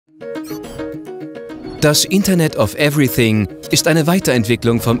Das Internet of Everything ist eine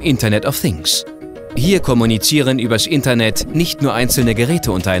Weiterentwicklung vom Internet of Things. Hier kommunizieren übers Internet nicht nur einzelne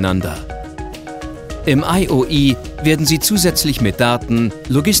Geräte untereinander. Im IoE werden sie zusätzlich mit Daten,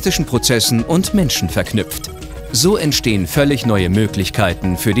 logistischen Prozessen und Menschen verknüpft. So entstehen völlig neue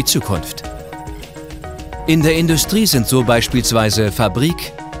Möglichkeiten für die Zukunft. In der Industrie sind so beispielsweise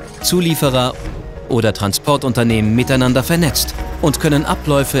Fabrik, Zulieferer oder Transportunternehmen miteinander vernetzt und können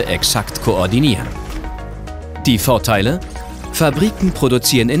Abläufe exakt koordinieren. Die Vorteile? Fabriken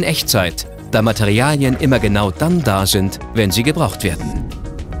produzieren in Echtzeit, da Materialien immer genau dann da sind, wenn sie gebraucht werden.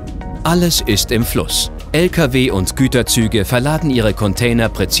 Alles ist im Fluss. Lkw und Güterzüge verladen ihre Container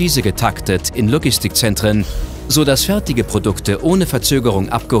präzise getaktet in Logistikzentren, sodass fertige Produkte ohne Verzögerung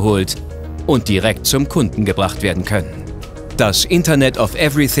abgeholt und direkt zum Kunden gebracht werden können. Das Internet of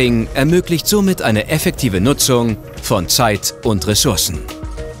Everything ermöglicht somit eine effektive Nutzung von Zeit und Ressourcen.